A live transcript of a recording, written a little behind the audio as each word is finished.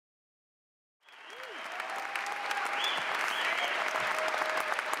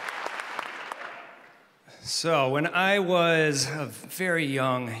So when I was a very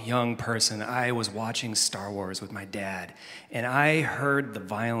young person, I was watching Star Wars with my dad, and I heard the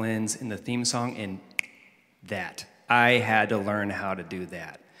violins in the theme song, and I had to learn how to do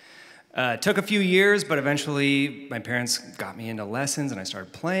that. It took a few years, but eventually my parents got me into lessons and I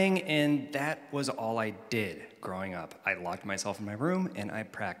started playing, and that was all I did growing up. I locked myself in my room and I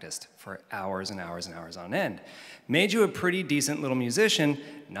practiced for hours and hours and hours on end. Made you a pretty decent little musician,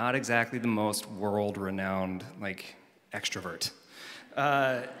 not exactly the most world-renowned, extrovert.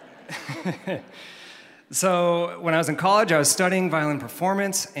 So when I was in college, I was studying violin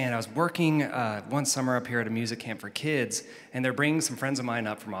performance, and I was working one summer up here at a music camp for kids, and they're bringing some friends of mine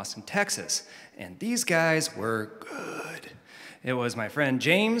up from Austin, Texas, and these guys were good. It was my friend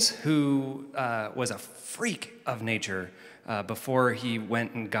James, who was a freak of nature before he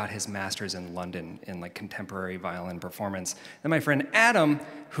went and got his master's in London in contemporary violin performance. Then my friend Adam,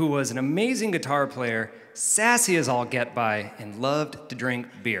 who was an amazing guitar player, sassy as all get by, and loved to drink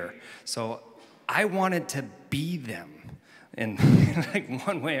beer. So I wanted to be them in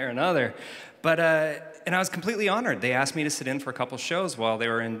one way or another. And I was completely honored. They asked me to sit in for a couple shows while they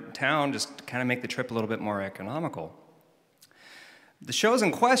were in town, just to kind of make the trip a little bit more economical. The shows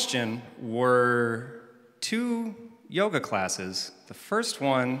in question were 2 yoga classes. The first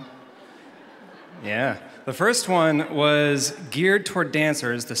one was geared toward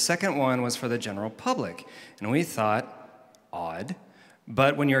dancers. The second one was for the general public. And we thought, odd.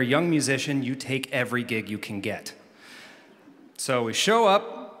 But when you're a young musician, you take every gig you can get. So we show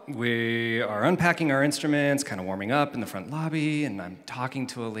up, we are unpacking our instruments, kind of warming up in the front lobby, and I'm talking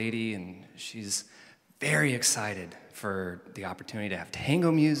to a lady, and she's very excited for the opportunity to have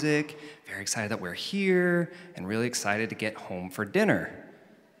tango music, very excited that we're here, and really excited to get home for dinner.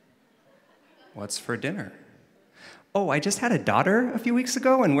 What's for dinner? Oh, I just had a daughter a few weeks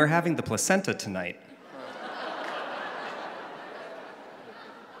ago, and we're having the placenta tonight.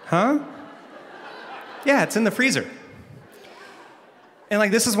 Huh? Yeah, it's in the freezer. And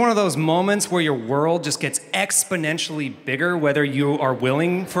this is one of those moments where your world just gets exponentially bigger, whether you are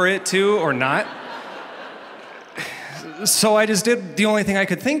willing for it to or not. So I just did the only thing I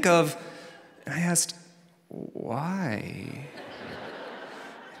could think of, and I asked, why?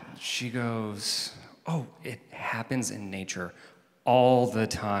 And she goes, oh, it happens in nature all the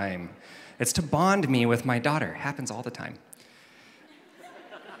time. It's to bond me with my daughter. It happens all the time.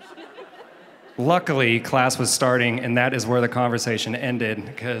 Luckily, class was starting, and that is where the conversation ended,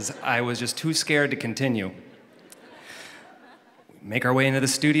 because I was just too scared to continue. We make our way into the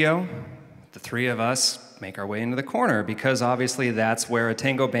studio. The 3 of us make our way into the corner, because obviously that's where a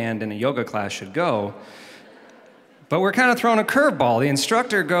tango band and a yoga class should go. But we're kind of throwing a curveball. The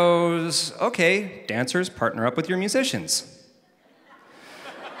instructor goes, okay, dancers, partner up with your musicians.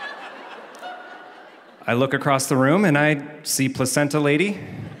 I look across the room, and I see Placenta Lady.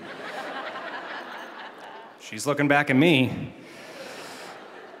 She's looking back at me.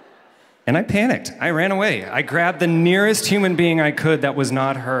 And I panicked. I ran away. I grabbed the nearest human being I could that was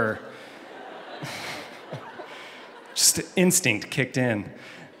not her. Just instinct kicked in.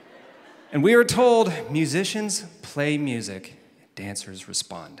 And we were told, musicians play music, dancers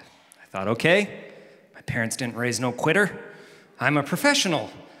respond. I thought, okay, my parents didn't raise no quitter. I'm a professional.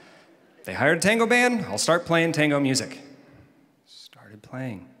 They hired a tango band, I'll start playing tango music. Started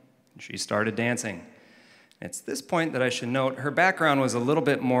playing, and she started dancing. It's this point that I should note, her background was a little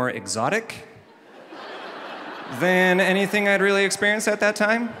bit more exotic than anything I'd really experienced at that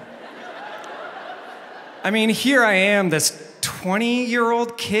time. I mean, here I am, this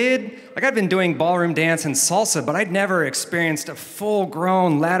 20-year-old kid. I'd been doing ballroom dance and salsa, but I'd never experienced a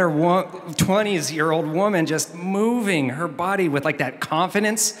full-grown, latter 20s-year-old woman just moving her body with that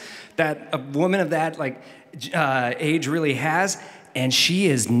confidence that a woman of that age really has, and she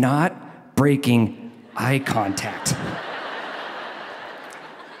is not breaking eye contact.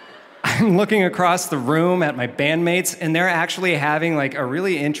 I'm looking across the room at my bandmates, and they're actually having a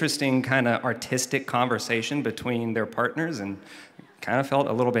really interesting kind of artistic conversation between their partners, and kind of felt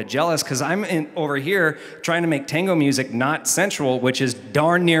a little bit jealous because I'm over here trying to make tango music not sensual, which is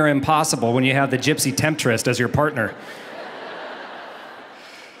darn near impossible when you have the gypsy temptress as your partner.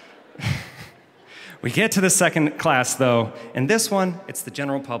 We get to the second class, though, and this one, it's the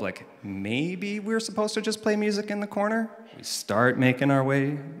general public. Maybe we're supposed to just play music in the corner? We start making our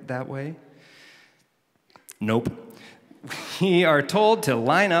way that way. Nope. We are told to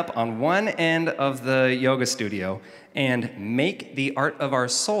line up on one end of the yoga studio and make the art of our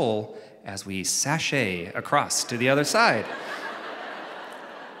soul as we sashay across to the other side.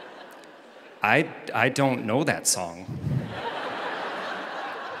 I don't know that song.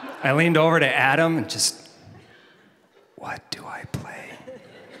 I leaned over to Adam and just What do I play?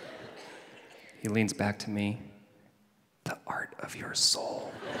 He leans back to me. The art of your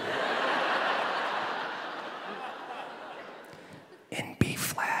soul. In B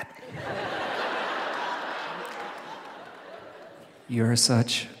flat. You're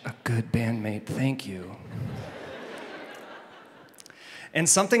such a good bandmate, thank you. And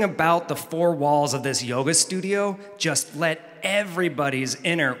something about the four walls of this yoga studio just let everybody's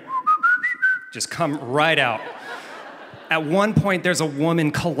inner just come right out. At one point, there's a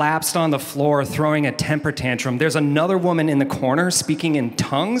woman collapsed on the floor throwing a temper tantrum. There's another woman in the corner speaking in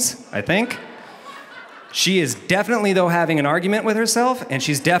tongues, I think. She is definitely, though, having an argument with herself, and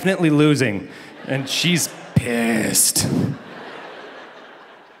she's definitely losing. And she's pissed.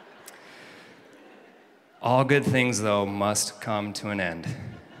 All good things, though, must come to an end.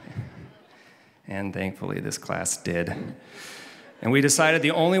 And thankfully, this class did. And we decided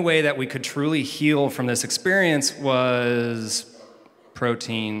the only way that we could truly heal from this experience was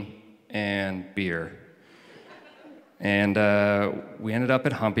protein and beer. And we ended up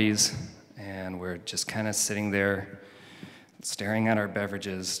at Humpy's, and we're just kind of sitting there, staring at our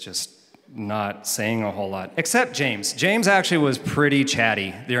beverages, just not saying a whole lot, except James. James actually was pretty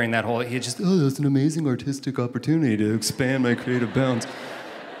chatty during that whole, he just, oh, that's an amazing artistic opportunity to expand my creative bounds.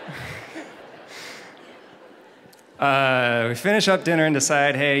 We finish up dinner and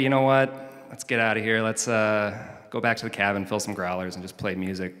decide, hey, you know what? Let's get out of here. Let's go back to the cabin, fill some growlers, and just play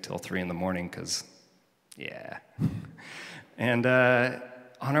music till 3 in the morning, because, yeah. And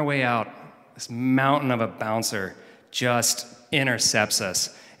on our way out, this mountain of a bouncer just intercepts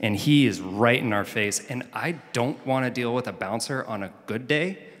us, and he is right in our face. And I don't want to deal with a bouncer on a good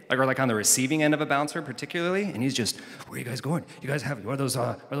day, or like on the receiving end of a bouncer particularly. And he's just, where are you guys going? You guys have, are those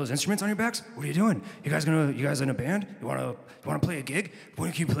instruments on your backs? What are you doing? You guys in a band? You wanna play a gig?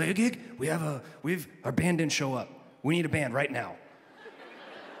 When can you play a gig? Our band didn't show up. We need a band right now.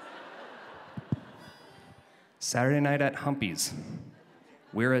 Saturday night at Humpy's.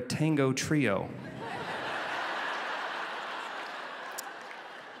 We're a tango trio.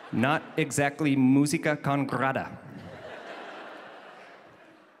 Not exactly musica con grada.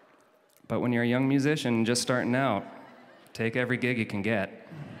 But when you're a young musician just starting out, take every gig you can get.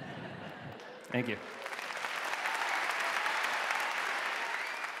 Thank you.